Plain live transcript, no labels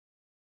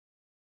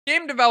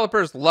Game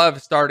developers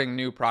love starting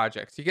new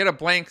projects. You get a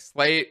blank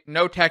slate,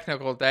 no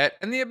technical debt,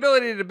 and the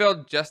ability to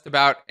build just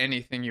about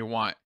anything you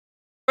want.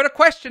 But a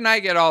question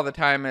I get all the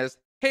time is,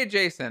 hey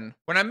Jason,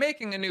 when I'm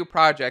making a new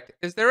project,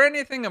 is there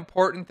anything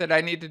important that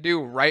I need to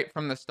do right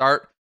from the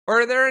start?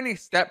 Or are there any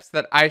steps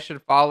that I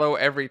should follow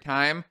every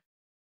time?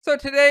 So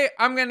today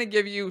I'm going to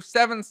give you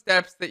 7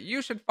 steps that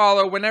you should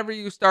follow whenever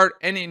you start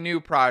any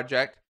new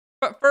project.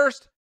 But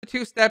first, the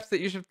 2 steps that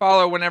you should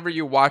follow whenever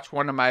you watch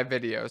one of my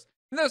videos.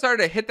 And those are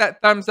to hit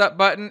that thumbs up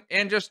button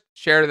and just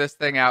share this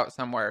thing out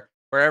somewhere.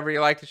 Wherever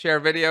you like to share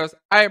videos,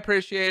 I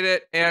appreciate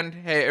it. And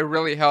hey, it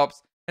really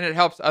helps. And it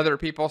helps other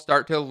people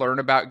start to learn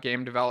about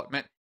game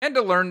development and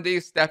to learn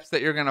these steps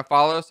that you're going to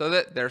follow so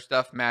that their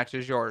stuff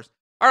matches yours.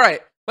 All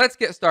right, let's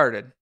get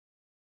started.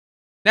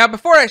 Now,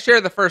 before I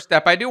share the first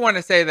step, I do want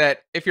to say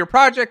that if your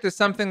project is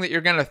something that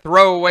you're going to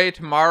throw away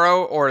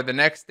tomorrow or the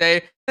next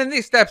day, then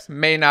these steps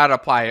may not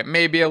apply. It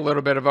may be a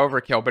little bit of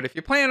overkill, but if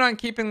you plan on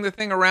keeping the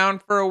thing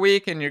around for a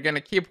week and you're going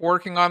to keep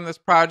working on this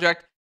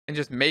project and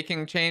just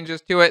making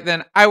changes to it,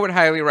 then I would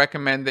highly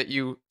recommend that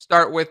you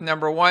start with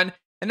number 1,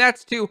 and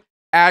that's to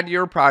add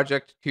your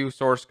project to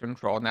source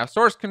control. Now,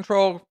 source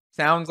control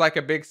sounds like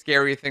a big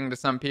scary thing to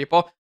some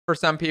people. For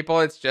some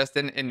people, it's just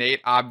an innate,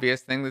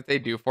 obvious thing that they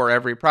do for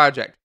every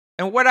project.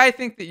 And what I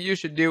think that you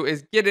should do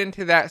is get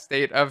into that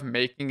state of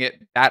making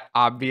it that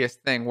obvious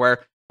thing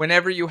where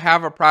whenever you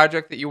have a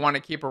project that you want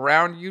to keep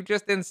around, you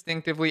just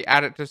instinctively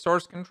add it to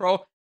source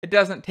control. It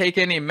doesn't take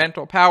any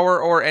mental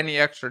power or any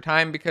extra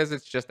time because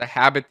it's just a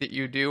habit that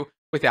you do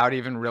without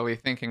even really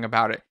thinking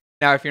about it.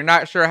 Now, if you're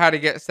not sure how to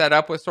get set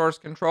up with source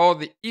control,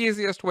 the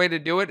easiest way to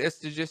do it is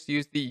to just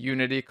use the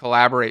Unity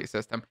Collaborate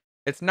system.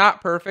 It's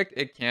not perfect.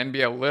 It can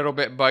be a little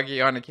bit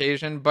buggy on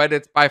occasion, but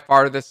it's by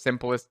far the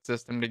simplest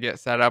system to get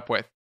set up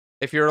with.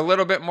 If you're a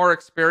little bit more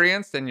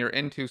experienced and you're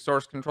into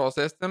source control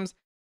systems,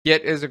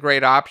 Git is a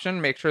great option.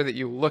 Make sure that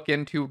you look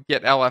into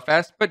Git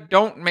LFS, but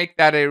don't make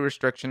that a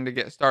restriction to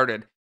get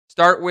started.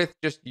 Start with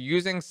just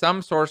using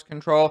some source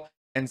control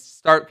and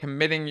start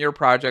committing your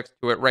projects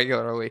to it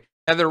regularly.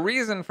 Now, the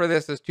reason for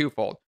this is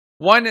twofold.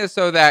 One is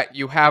so that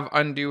you have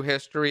undo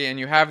history and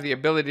you have the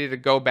ability to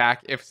go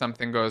back if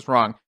something goes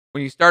wrong.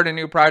 When you start a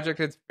new project,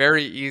 it's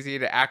very easy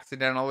to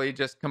accidentally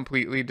just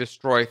completely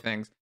destroy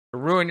things, to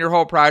ruin your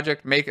whole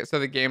project, make it so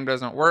the game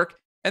doesn't work,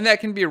 and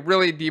that can be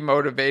really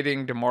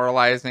demotivating,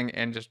 demoralizing,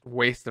 and just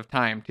waste of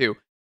time too.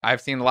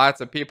 I've seen lots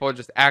of people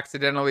just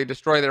accidentally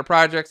destroy their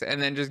projects and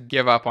then just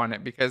give up on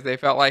it because they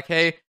felt like,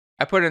 hey,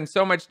 I put in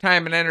so much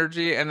time and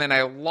energy and then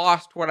I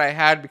lost what I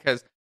had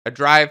because a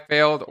drive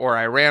failed or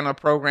I ran a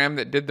program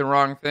that did the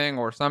wrong thing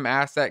or some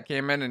asset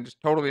came in and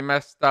just totally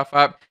messed stuff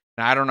up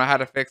and I don't know how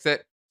to fix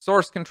it.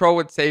 Source control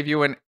would save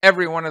you in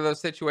every one of those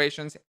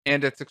situations,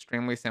 and it's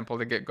extremely simple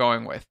to get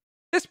going with.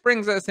 This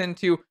brings us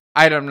into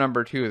item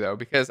number 2, though,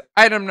 because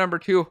item number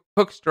 2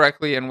 hooks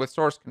directly in with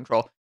source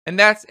control, and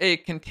that's a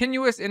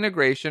continuous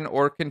integration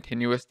or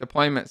continuous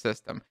deployment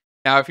system.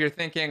 Now, if you're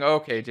thinking,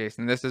 okay,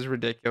 Jason, this is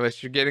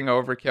ridiculous, you're getting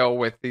overkill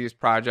with these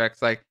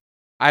projects, like,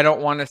 I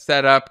don't want to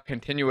set up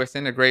continuous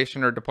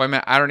integration or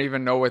deployment, I don't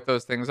even know what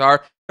those things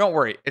are. Don't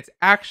worry, it's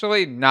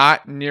actually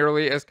not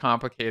nearly as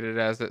complicated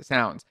as it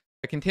sounds.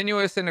 A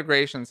continuous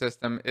integration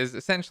system is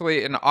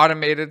essentially an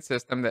automated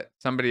system that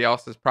somebody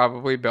else has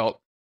probably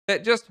built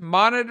that just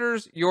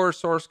monitors your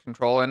source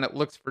control and it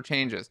looks for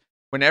changes.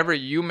 Whenever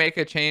you make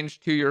a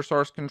change to your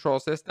source control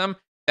system,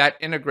 that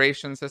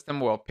integration system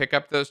will pick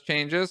up those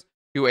changes,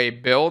 do a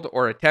build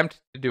or attempt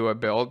to do a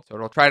build. So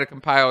it'll try to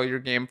compile your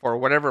game for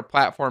whatever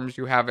platforms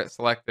you have it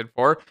selected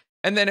for.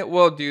 And then it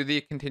will do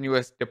the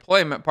continuous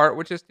deployment part,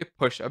 which is to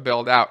push a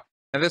build out.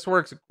 Now, this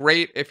works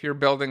great if you're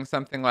building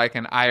something like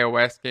an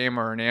iOS game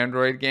or an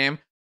Android game,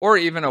 or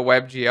even a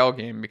WebGL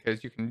game,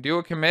 because you can do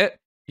a commit.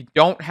 You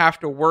don't have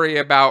to worry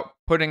about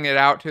putting it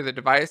out to the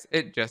device.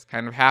 It just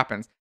kind of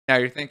happens. Now,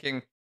 you're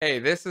thinking, hey,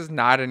 this is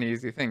not an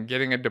easy thing.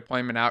 Getting a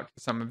deployment out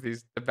to some of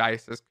these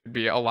devices could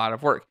be a lot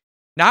of work.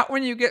 Not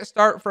when you get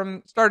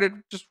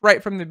started just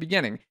right from the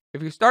beginning.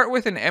 If you start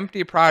with an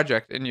empty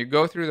project and you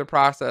go through the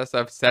process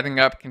of setting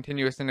up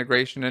continuous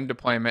integration and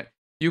deployment,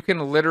 you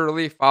can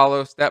literally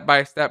follow step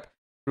by step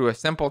through a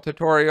simple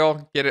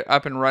tutorial, get it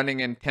up and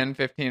running in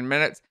 10-15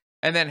 minutes,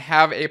 and then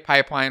have a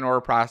pipeline or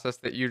a process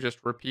that you just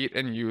repeat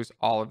and use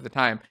all of the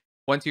time.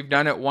 Once you've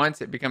done it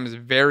once, it becomes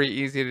very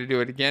easy to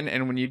do it again.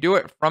 And when you do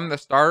it from the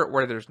start,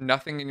 where there's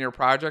nothing in your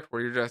project,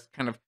 where you're just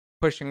kind of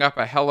pushing up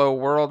a hello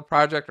world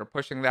project or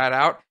pushing that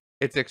out,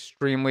 it's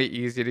extremely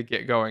easy to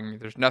get going.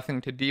 There's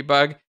nothing to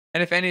debug.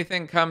 And if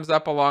anything comes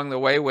up along the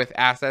way with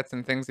assets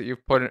and things that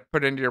you've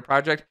put into your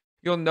project,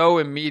 you'll know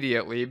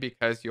immediately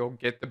because you'll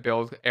get the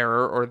build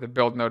error or the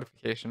build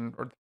notification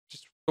or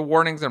just the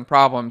warnings and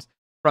problems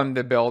from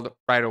the build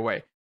right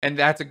away. And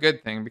that's a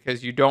good thing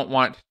because you don't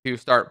want to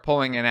start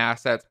pulling in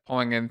assets,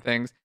 pulling in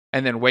things,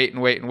 and then wait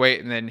and wait and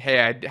wait. And then, hey,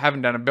 I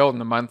haven't done a build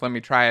in a month. Let me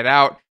try it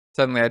out.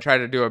 Suddenly I try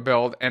to do a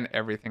build and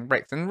everything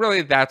breaks. And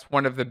really, that's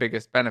one of the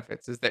biggest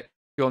benefits is that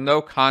you'll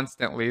know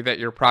constantly that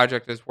your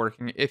project is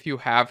working if you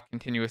have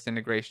continuous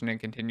integration and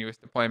continuous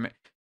deployment,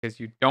 because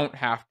you don't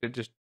have to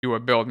just do a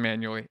build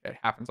manually. It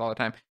happens all the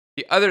time.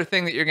 The other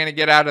thing that you're going to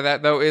get out of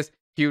that, though, is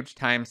huge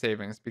time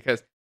savings,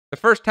 because the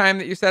first time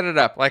that you set it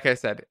up, like I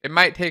said, it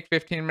might take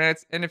 15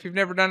 minutes. And if you've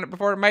never done it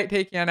before, it might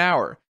take you an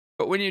hour.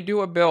 But when you do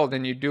a build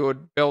and you do a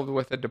build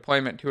with a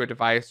deployment to a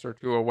device or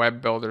to a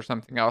web build or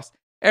something else,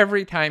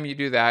 every time you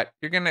do that,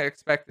 you're going to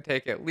expect to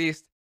take at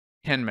least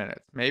 10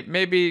 minutes.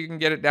 Maybe you can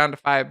get it down to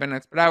 5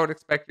 minutes, but I would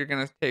expect you're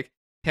going to take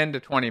 10 to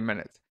 20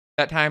 minutes.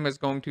 That time is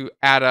going to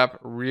add up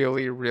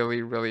really,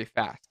 really, really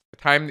fast.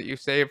 The time that you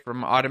save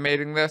from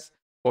automating this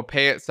will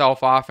pay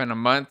itself off in a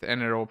month,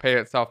 and it will pay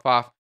itself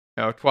off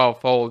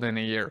 12-fold in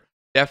a year.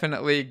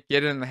 Definitely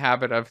get in the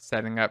habit of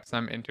setting up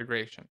some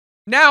integration.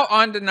 Now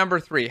on to number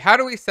 3. How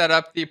do we set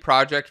up the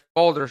project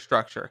folder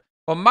structure?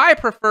 Well, my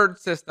preferred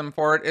system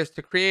for it is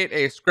to create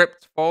a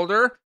scripts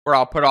folder where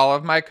I'll put all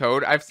of my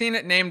code. I've seen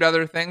it named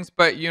other things,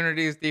 but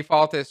Unity's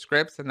default is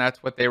scripts, and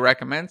that's what they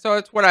recommend. So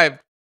it's what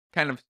I've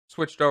kind of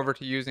switched over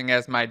to using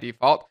as my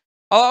default.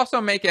 I'll also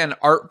make an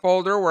art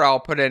folder where I'll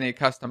put any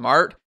custom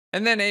art,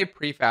 and then a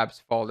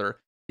prefabs folder.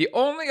 The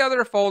only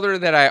other folder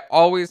that I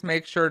always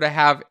make sure to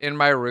have in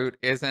my root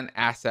is an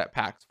asset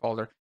packs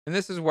folder. And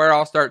this is where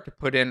I'll start to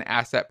put in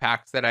asset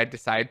packs that I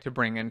decide to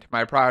bring into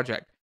my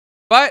project.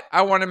 But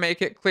I want to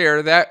make it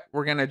clear that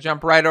we're going to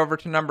jump right over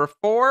to number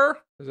 4.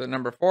 Is it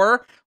number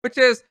 4? Which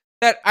is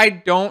that I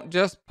don't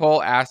just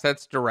pull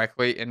assets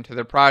directly into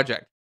the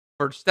project.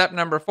 For step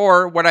number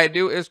 4, what I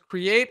do is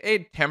create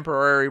a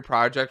temporary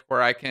project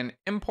where I can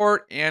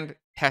import and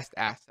test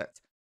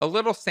assets. A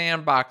little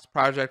sandbox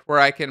project where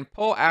I can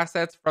pull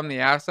assets from the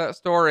asset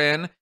store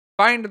in,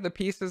 find the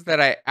pieces that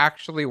I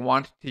actually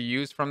want to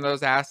use from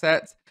those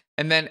assets,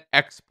 and then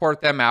export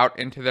them out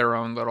into their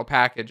own little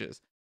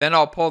packages. Then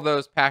I'll pull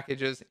those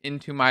packages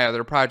into my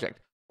other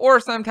project. Or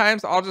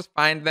sometimes I'll just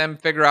find them,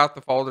 figure out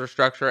the folder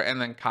structure, and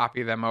then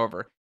copy them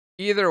over.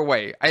 Either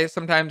way,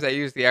 sometimes I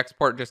use the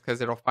export just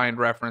because it'll find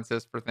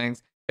references for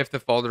things if the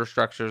folder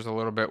structure is a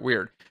little bit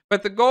weird.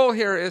 But the goal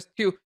here is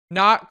to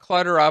not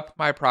clutter up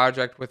my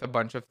project with a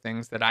bunch of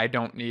things that I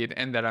don't need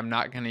and that I'm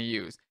not going to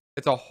use.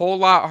 It's a whole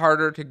lot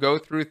harder to go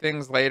through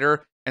things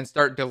later and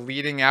start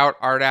deleting out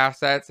art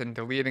assets and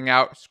deleting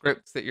out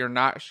scripts that you're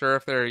not sure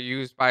if they're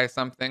used by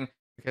something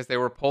because they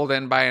were pulled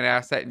in by an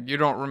asset and you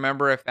don't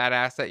remember if that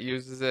asset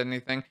uses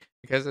anything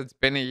because it's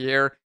been a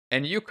year.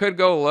 And you could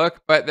go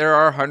look, but there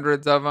are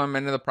hundreds of them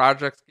and the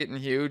project's getting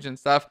huge and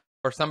stuff,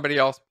 or somebody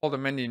else pulled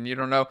them in and you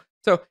don't know.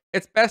 So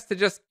it's best to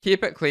just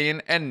keep it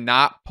clean and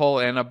not pull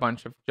in a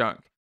bunch of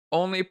junk.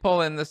 Only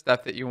pull in the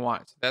stuff that you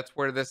want. So that's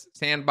where this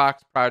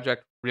sandbox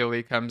project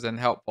really comes in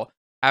helpful.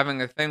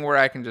 Having a thing where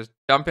I can just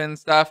dump in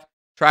stuff,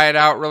 try it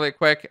out really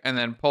quick, and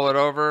then pull it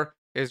over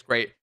is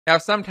great. Now,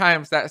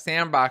 sometimes that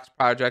sandbox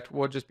project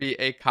will just be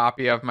a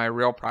copy of my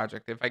real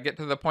project. If I get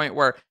to the point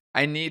where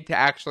I need to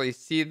actually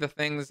see the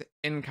things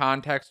in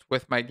context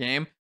with my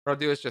game, what I'll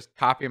do is just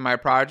copy my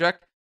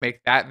project,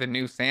 make that the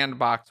new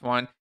sandbox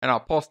one, and I'll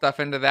pull stuff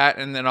into that,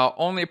 and then I'll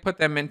only put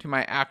them into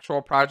my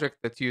actual project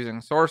that's using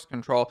source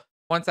control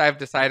once I've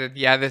decided,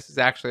 yeah, this is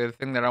actually the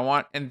thing that I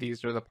want, and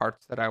these are the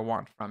parts that I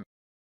want from it.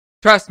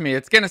 Trust me,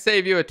 it's going to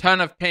save you a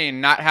ton of pain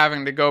not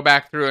having to go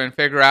back through and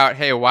figure out,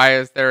 hey, why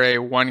is there a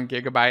 1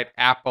 gigabyte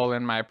apple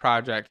in my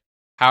project?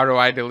 How do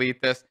I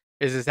delete this?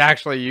 Is this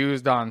actually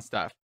used on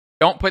stuff?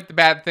 Don't put the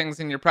bad things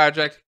in your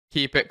project.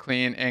 Keep it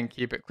clean and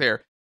keep it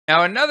clear.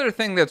 Now, another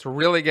thing that's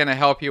really going to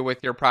help you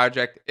with your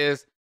project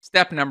is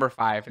step number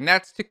 5, and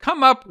that's to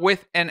come up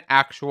with an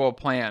actual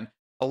plan.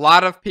 A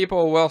lot of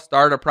people will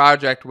start a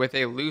project with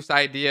a loose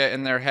idea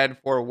in their head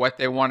for what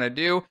they want to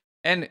do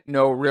and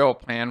no real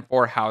plan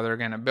for how they're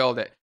going to build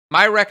it.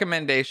 My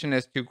recommendation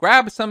is to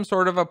grab some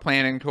sort of a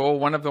planning tool.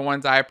 One of the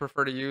ones I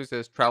prefer to use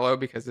is Trello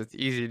because it's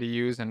easy to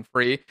use and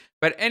free,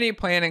 but any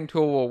planning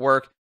tool will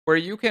work where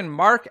you can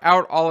mark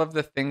out all of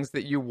the things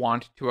that you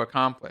want to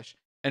accomplish.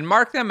 And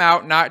mark them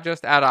out not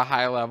just at a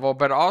high level,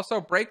 but also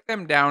break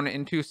them down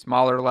into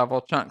smaller level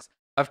chunks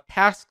of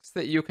tasks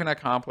that you can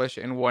accomplish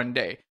in one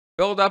day.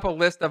 Build up a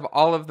list of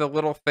all of the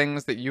little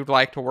things that you'd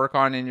like to work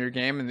on in your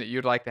game and that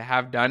you'd like to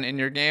have done in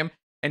your game,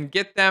 and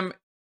get them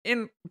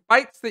in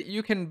bites that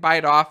you can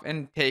bite off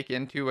and take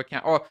into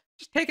account, or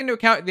just take into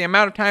account the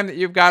amount of time that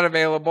you've got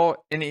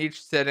available in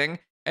each sitting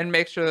and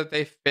make sure that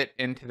they fit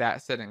into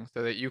that sitting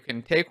so that you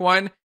can take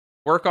one,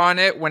 work on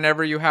it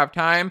whenever you have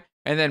time,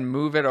 and then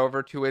move it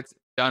over to its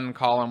done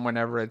column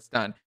whenever it's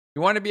done.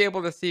 You want to be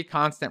able to see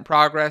constant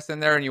progress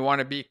in there, and you want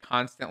to be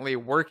constantly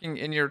working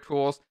in your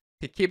tools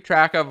to keep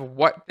track of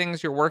what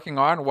things you're working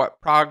on, what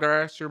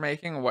progress you're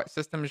making, what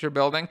systems you're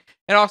building,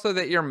 and also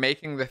that you're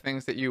making the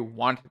things that you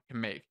wanted to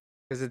make.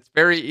 Because it's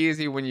very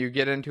easy when you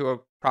get into a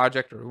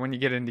project or when you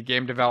get into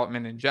game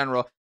development in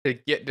general to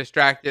get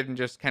distracted and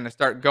just kind of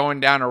start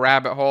going down a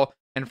rabbit hole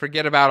and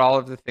forget about all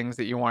of the things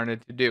that you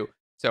wanted to do.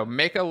 So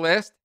make a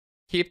list,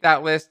 keep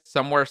that list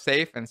somewhere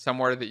safe and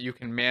somewhere that you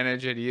can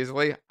manage it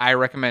easily. I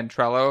recommend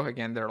Trello.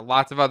 Again, there are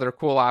lots of other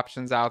cool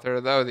options out there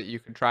though that you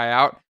can try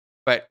out,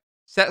 but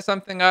set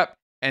something up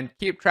and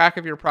keep track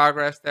of your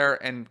progress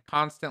there and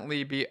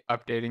constantly be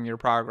updating your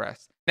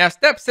progress. Now,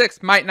 step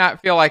 6 might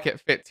not feel like it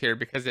fits here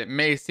because it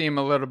may seem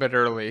a little bit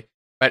early,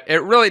 but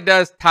it really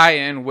does tie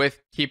in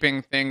with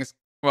keeping things,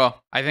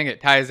 well, I think it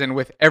ties in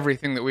with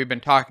everything that we've been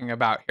talking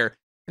about here.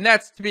 And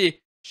that's to be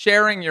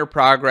sharing your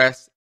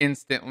progress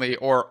instantly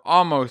or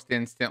almost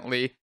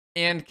instantly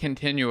and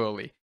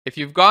continually. If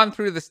you've gone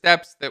through the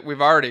steps that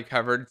we've already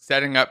covered,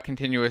 setting up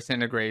continuous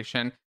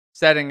integration,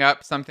 setting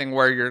up something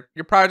where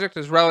your project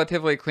is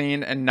relatively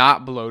clean and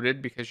not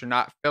bloated because you're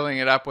not filling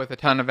it up with a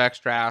ton of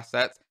extra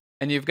assets,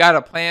 and you've got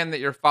a plan that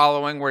you're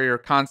following where you're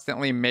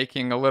constantly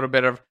making a little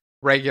bit of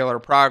regular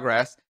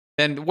progress,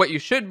 then what you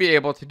should be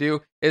able to do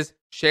is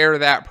share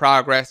that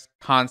progress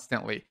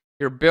constantly.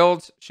 Your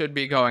builds should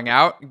be going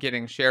out,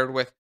 getting shared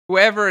with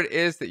whoever it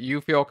is that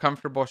you feel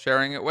comfortable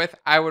sharing it with.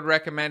 I would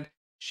recommend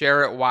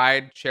share it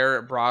wide, share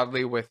it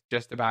broadly with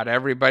just about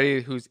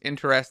everybody who's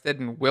interested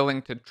and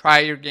willing to try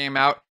your game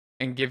out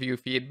and give you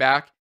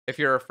feedback. If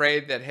you're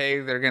afraid that,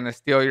 hey, they're going to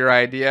steal your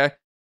idea,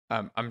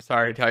 I'm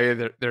sorry to tell you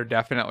that they're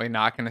definitely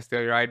not going to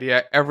steal your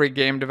idea. Every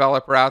game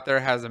developer out there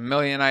has a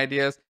million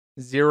ideas.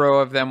 0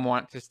 of them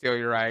want to steal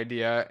your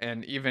idea.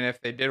 And even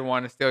if they did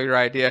want to steal your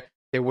idea,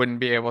 they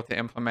wouldn't be able to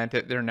implement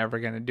it. They're never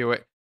going to do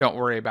it. Don't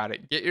worry about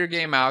it. Get your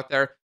game out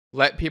there.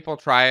 Let people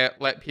try it.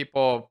 Let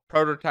people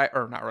prototype,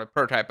 or not really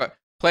prototype, but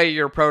play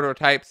your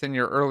prototypes and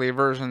your early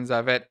versions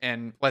of it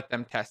and let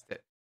them test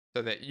it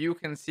so that you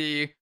can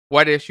see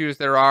what issues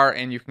there are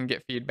and you can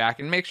get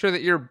feedback and make sure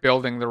that you're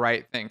building the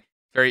right thing.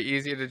 Very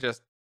easy to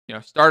just,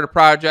 start a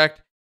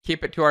project,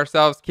 keep it to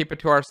ourselves, keep it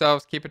to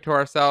ourselves, keep it to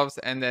ourselves,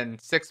 and then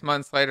 6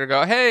 months later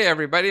go, hey,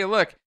 everybody,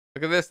 look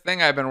at this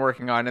thing I've been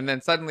working on. And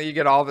then suddenly you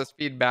get all this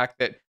feedback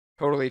that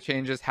totally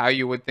changes how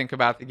you would think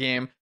about the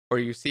game, or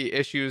you see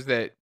issues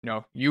that,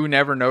 you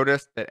never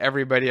noticed that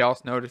everybody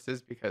else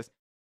notices, because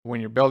when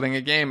you're building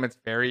a game, it's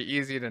very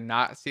easy to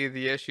not see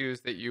the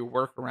issues that you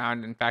work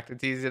around. In fact,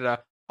 it's easy to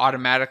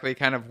automatically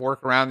kind of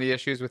work around the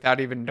issues without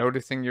even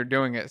noticing you're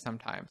doing it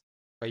sometimes.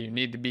 But you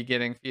need to be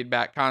getting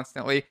feedback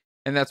constantly.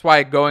 And that's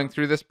why going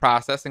through this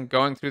process and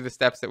going through the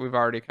steps that we've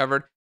already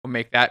covered will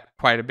make that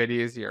quite a bit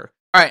easier.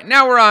 All right,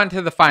 now we're on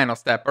to the final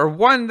step, or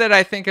one that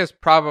I think is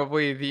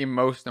probably the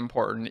most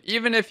important.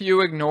 Even if you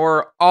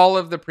ignore all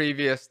of the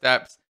previous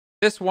steps,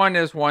 this one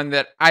is one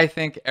that I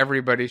think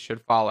everybody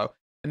should follow.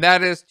 And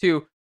that is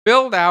to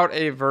build out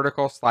a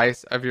vertical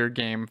slice of your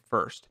game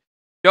first.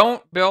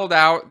 Don't build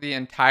out the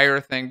entire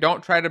thing.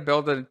 Don't try to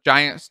build a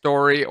giant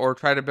story or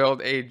try to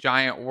build a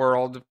giant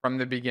world from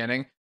the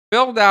beginning.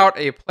 Build out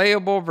a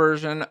playable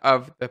version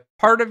of the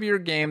part of your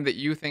game that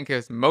you think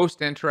is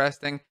most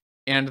interesting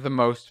and the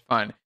most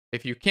fun.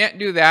 If you can't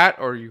do that,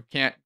 or you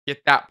can't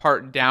get that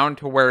part down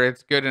to where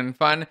it's good and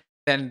fun,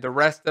 then the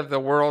rest of the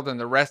world and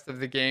the rest of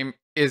the game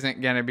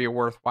isn't going to be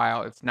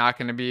worthwhile. It's not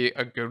going to be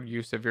a good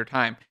use of your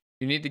time.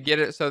 You need to get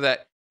it so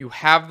that you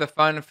have the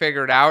fun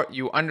figured out.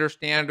 You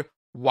understand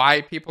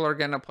why people are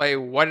going to play,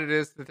 what it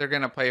is that they're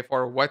going to play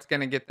for, what's going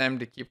to get them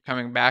to keep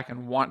coming back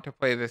and want to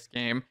play this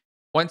game.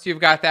 Once you've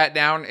got that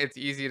down, it's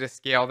easy to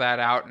scale that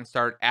out and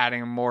start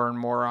adding more and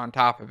more on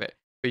top of it.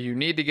 But you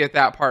need to get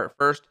that part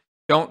first.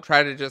 Don't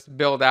try to just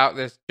build out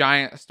this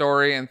giant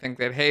story and think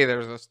that, hey,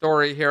 there's a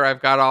story here,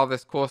 I've got all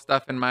this cool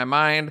stuff in my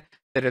mind,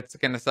 that it's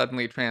going to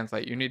suddenly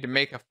translate. You need to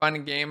make a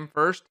fun game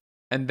first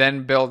and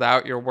then build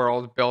out your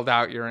world, build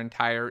out your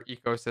entire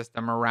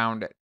ecosystem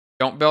around it.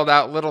 Don't build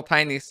out little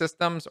tiny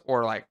systems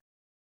or like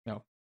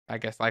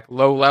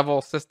low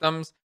level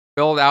systems.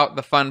 Build out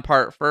the fun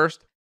part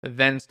first,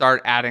 then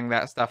start adding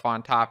that stuff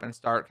on top and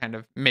start kind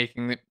of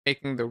making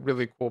the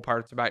really cool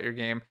parts about your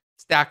game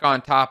stack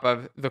on top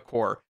of the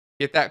core.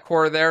 Get that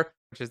core there,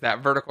 which is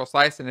that vertical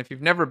slice. And if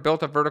you've never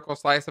built a vertical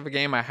slice of a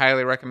game, I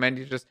highly recommend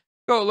you just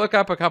go look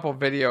up a couple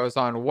videos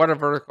on what a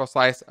vertical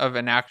slice of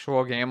an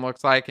actual game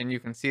looks like. And you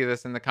can see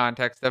this in the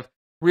context of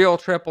real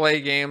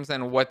AAA games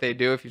and what they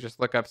do if you just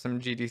look up some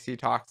GDC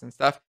talks and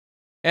stuff.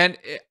 And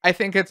I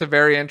think it's a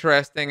very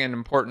interesting and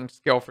important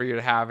skill for you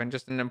to have, and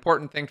just an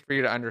important thing for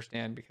you to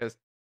understand, because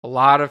a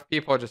lot of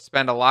people just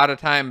spend a lot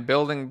of time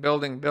building,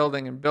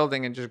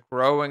 and just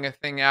growing a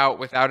thing out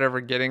without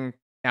ever getting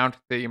down to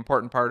the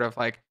important part of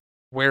like,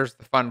 where's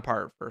the fun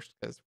part first?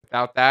 Because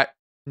without that,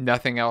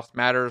 nothing else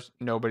matters.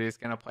 Nobody's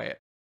going to play it.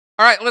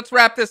 All right, let's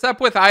wrap this up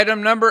with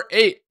item number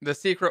 8, the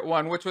secret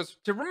one, which was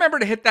to remember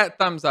to hit that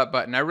thumbs up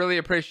button. I really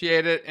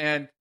appreciate it,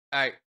 and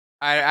I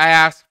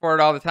ask for it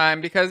all the time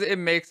because it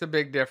makes a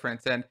big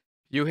difference. And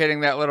you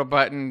hitting that little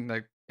button,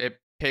 like, it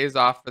pays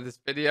off for this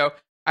video.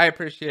 I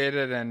appreciate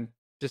it, and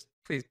just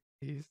please,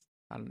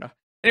 I don't know.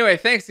 Anyway,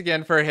 thanks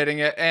again for hitting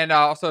it, and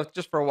also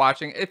just for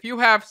watching. If you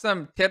have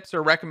some tips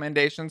or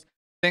recommendations,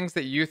 things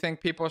that you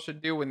think people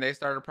should do when they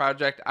start a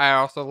project, I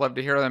also love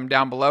to hear them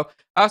down below.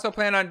 I also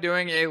plan on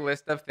doing a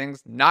list of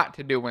things not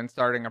to do when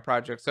starting a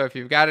project. So if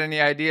you've got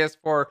any ideas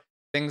for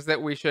things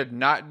that we should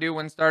not do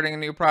when starting a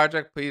new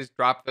project, please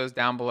drop those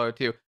down below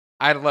too.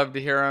 I'd love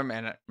to hear them,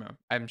 and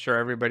I'm sure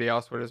everybody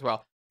else would as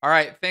well. All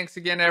right, thanks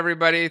again,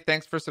 everybody.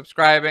 Thanks for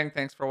subscribing.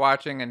 Thanks for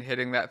watching and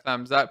hitting that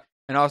thumbs up.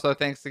 And also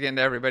thanks again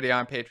to everybody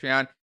on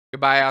Patreon.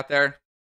 Goodbye out there.